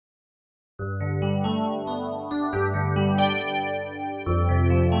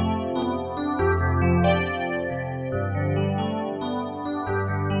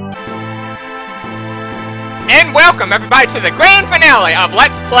And welcome everybody to the grand finale of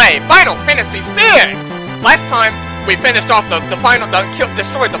Let's Play Final Fantasy VI! Last time we finished off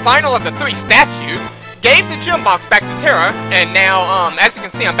destroyed the final of the 3 statues, gave the gem box back to Terra, and now, as you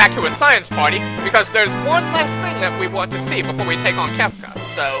can see, I'm back here with Cyan's party, because there's one last thing that we want to see before we take on Kefka.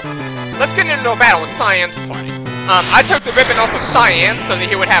 So, let's get into a battle with Cyan's party. I took the ribbon off of Cyan so that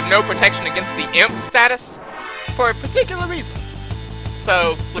he would have no protection against the imp status, for a particular reason.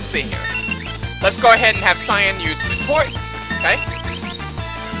 So, let's see here. Let's go ahead and have Cyan use retort, okay?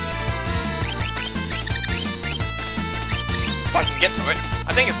 If I can get to it.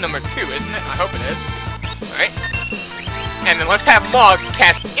 I think it's number 2, isn't it? I hope it is. Alright. And then let's have Mog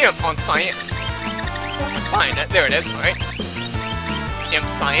cast Imp on Cyan. Find it. There it is. Alright. Imp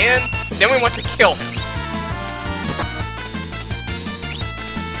Cyan. Then we want to kill him.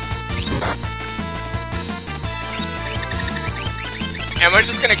 And we're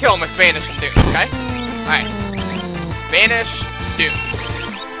just gonna kill him with Vanish and Doom, okay? Alright. Vanish, Doom.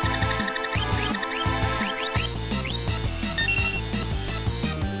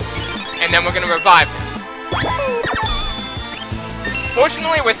 And then we're gonna revive him.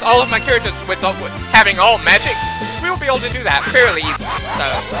 Fortunately, with all of my characters with having all magic, we will be able to do that fairly easily.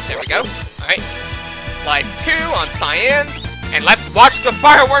 So, there we go. Alright. Life 2 on Cyan. And let's watch the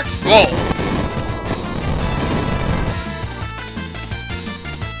fireworks roll!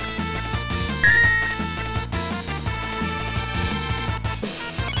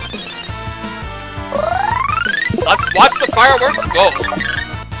 Let's watch the fireworks go.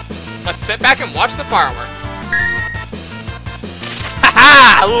 Let's sit back and watch the fireworks.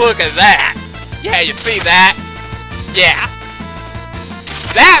 Haha! Look at that! Yeah, you see that? Yeah.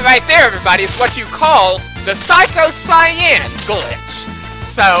 That right there, everybody, is what you call the Psycho Cyan glitch.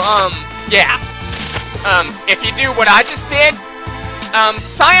 So, yeah. If you do what I just did,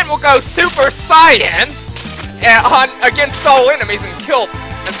 Cyan will go Super Cyan against all enemies and kill them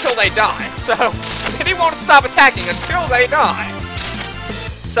until they die. So, and he won't stop attacking until they die.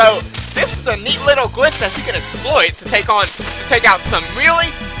 So, this is a neat little glitch that you can exploit to take out some really,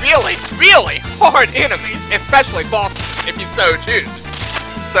 really, really hard enemies, especially bosses, if you so choose.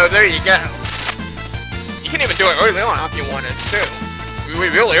 So there you go. You can even do it early on if you wanted to.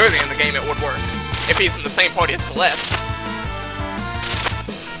 Really early in the game it would work, if he's in the same party as Celeste.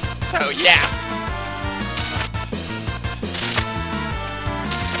 So yeah.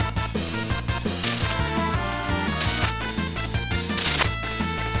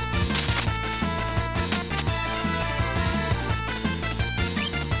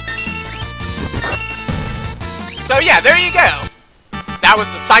 So yeah, there you go. That was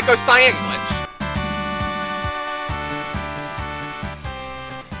the Psycho Cyan glitch.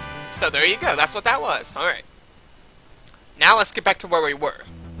 So there you go, that's what that was. Alright. Now let's get back to where we were.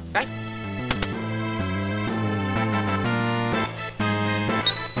 Okay?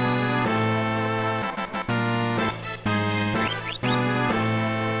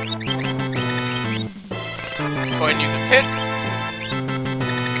 Go ahead and use a tent.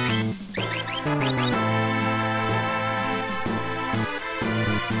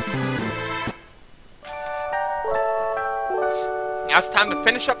 Now it's time to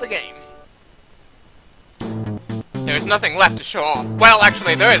finish up the game. There's nothing left to show off. Well,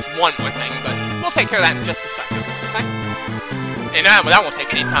 actually, there is one more thing, but we'll take care of that in just a second, okay? And that won't take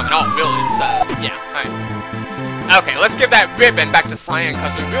any time at all, really, so, yeah, alright. Okay, let's give that ribbon back to Cyan,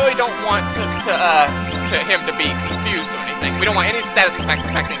 because we really don't want him to be confused or anything. We don't want any status effect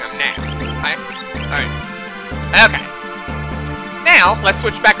affecting him now, okay? Alright. Okay. Now, let's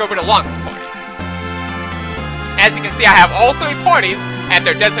switch back over to Long's party. As you can see, I have all 3 parties at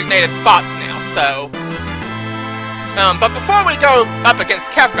their designated spots now, so... but before we go up against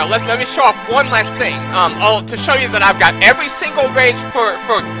Kefka, let me show off one last thing. To show you that I've got every single rage for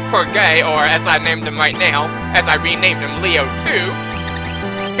Gay, or as I named him right now, as I renamed him Leo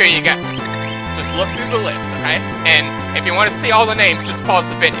 2. Here you go. Just look through the list, okay? And if you want to see all the names, just pause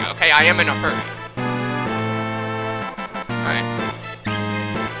the video, okay? I am in a hurry. Alright.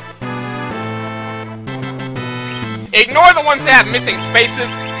 Ignore the ones that have missing spaces,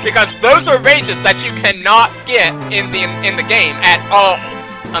 because those are rages that you cannot get in the game at all,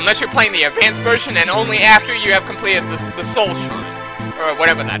 unless you're playing the advanced version and only after you have completed the Soul Shrine, or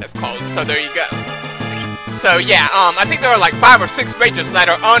whatever that is called. So there you go. So yeah, I think there are like 5 or 6 rages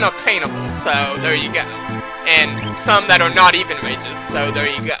that are unobtainable. So there you go, and some that are not even rages. So there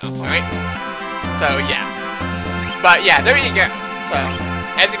you go. All right. So yeah, but yeah, there you go. So.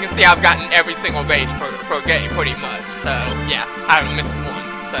 As you can see, I've gotten every single rage for Gay, pretty much. So, yeah, I haven't missed one,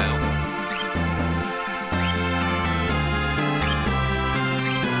 so...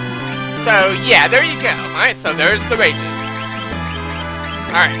 So, yeah, there you go. Alright, so there's the rages.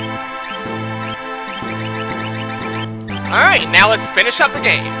 Alright. Alright, now let's finish up the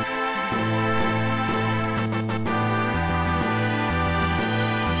game.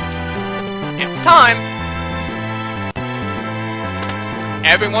 It's time.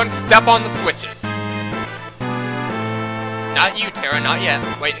 Everyone step on the switches. Not you, Terra, not yet.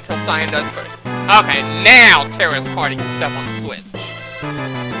 Wait until Cyan does first. Okay, now Terra's party can step on the switch.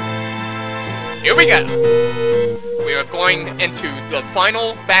 Here we go. We are going into the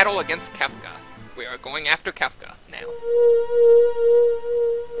final battle against Kefka. We are going after Kefka now.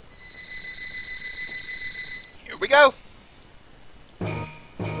 Here we go.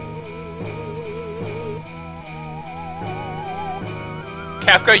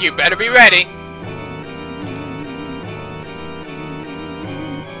 Kefka, you better be ready.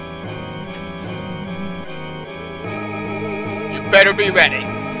 You better be ready.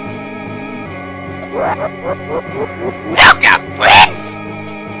 Welcome, friends!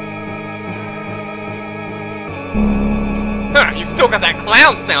 Huh, you still got that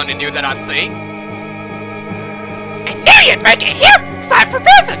clown sound in you that I see. I knew you'd make it here, so I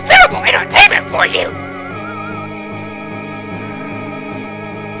prepared some suitable entertainment for you.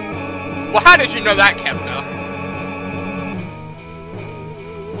 Well, how did you know that, Kefka?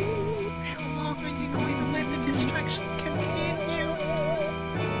 How long are you going to let the destruction continue?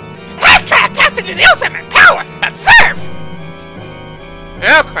 I've trapped after the ultimate power! Observe!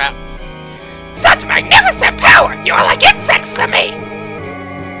 Oh, crap. Such magnificent power! You are like insects to me!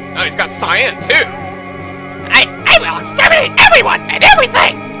 Oh, he's got Cyan, too. I will exterminate everyone and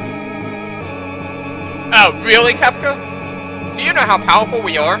everything! Oh, really, Kefka? Do you know how powerful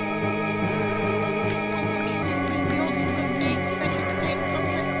we are?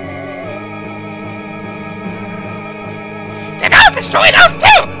 Then I'll destroy those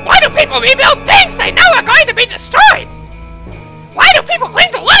too! Why do people rebuild things they know are going to be destroyed? Why do people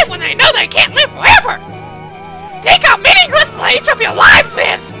cling to life when they know they can't live forever? Think how meaningless each of your lives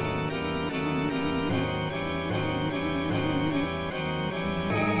is!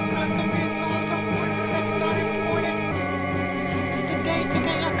 It's not the result of words that's not important. It's the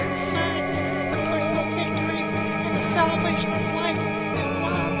day-to-day concerns, the personal victories, and the celebration of life and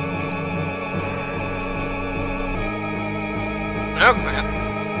love. Oh, crap.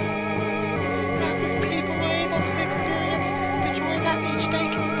 It's enough if people are able to experience the joy that each day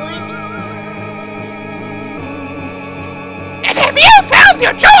can bring. And have you found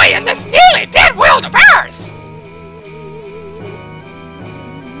your joy in this nearly dead world of ours?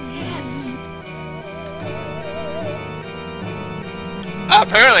 Yes.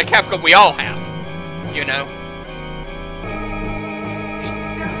 Apparently, Kefka, we all have. You know.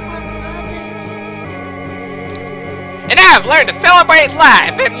 And I've learned to celebrate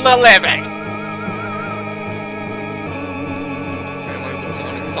life and the living. My family looks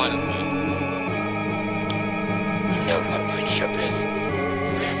on excitedly. You know what friendship is?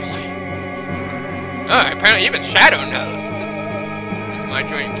 Family. Oh, apparently even Shadow knows. It is my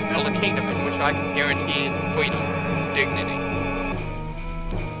dream to build a kingdom in which I can guarantee freedom, dignity.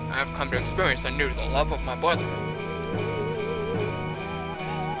 I have come to experience anew the love of my brother.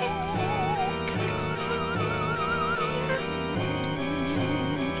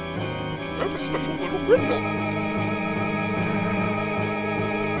 I have a special little window.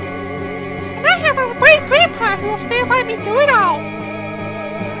 And I have a brave grandpa who will stand by me through it all.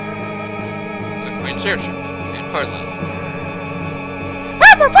 My friend's airship and her love.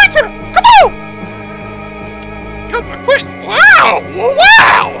 I'm a fighter! Come on! You're my friends! Wow!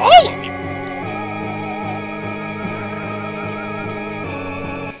 Wow! All of you!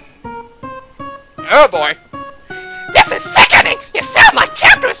 Oh boy! This is sickening! You sound like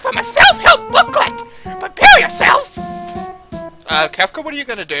chapters from a self-help booklet! Prepare yourselves! Kefka, what are you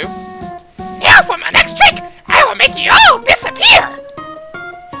gonna do? Now for my next trick! I will make you all disappear!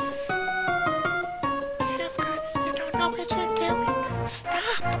 Kefka, you don't know what you're doing.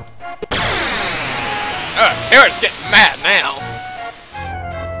 Stop! Terra's getting mad now.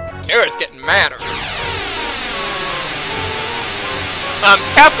 Terra's getting madder.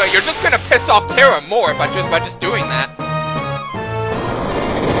 Kefka, you're just gonna piss off Terra more by just doing that.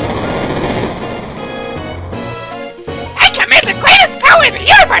 I command the greatest power in the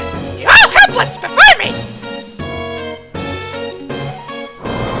universe! You're all helpless before me!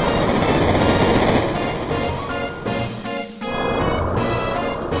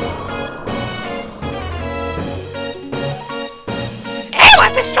 I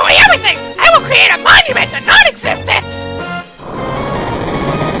will destroy everything! I will create a monument to non-existence!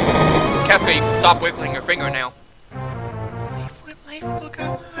 Kefka, you can stop wiggling your finger now. Life will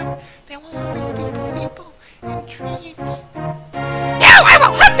go on. There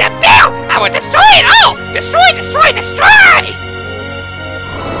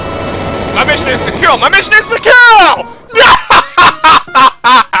kill! My mission is to kill!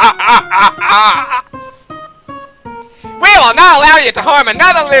 We will not allow you to harm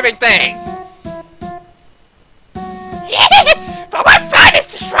another living thing! But what fun is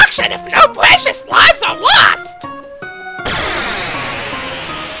destruction if no precious lives are lost?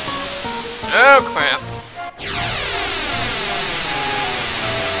 Oh crap.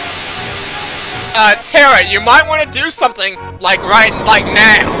 Tara, you might want to do something like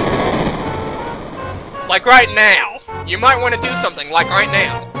now. Like right now. You might want to do something like right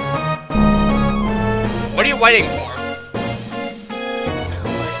now. What are you waiting for? It's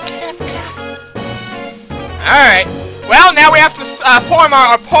Kefka. Alright. Well, now we have to form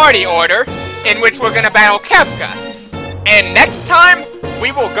our party order in which we're gonna battle Kefka. And next time,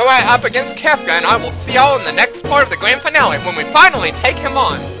 we will go up against Kefka, and I will see y'all in the next part of the grand finale when we finally take him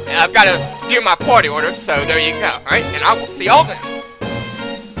on. And I've got to do my party order, so there you go, alright? And I will see y'all then.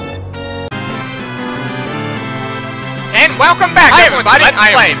 And welcome back, everybody.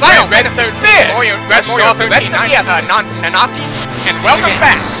 I am Final Episode 6 for the rest of the Nanaki, and welcome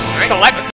back to Let's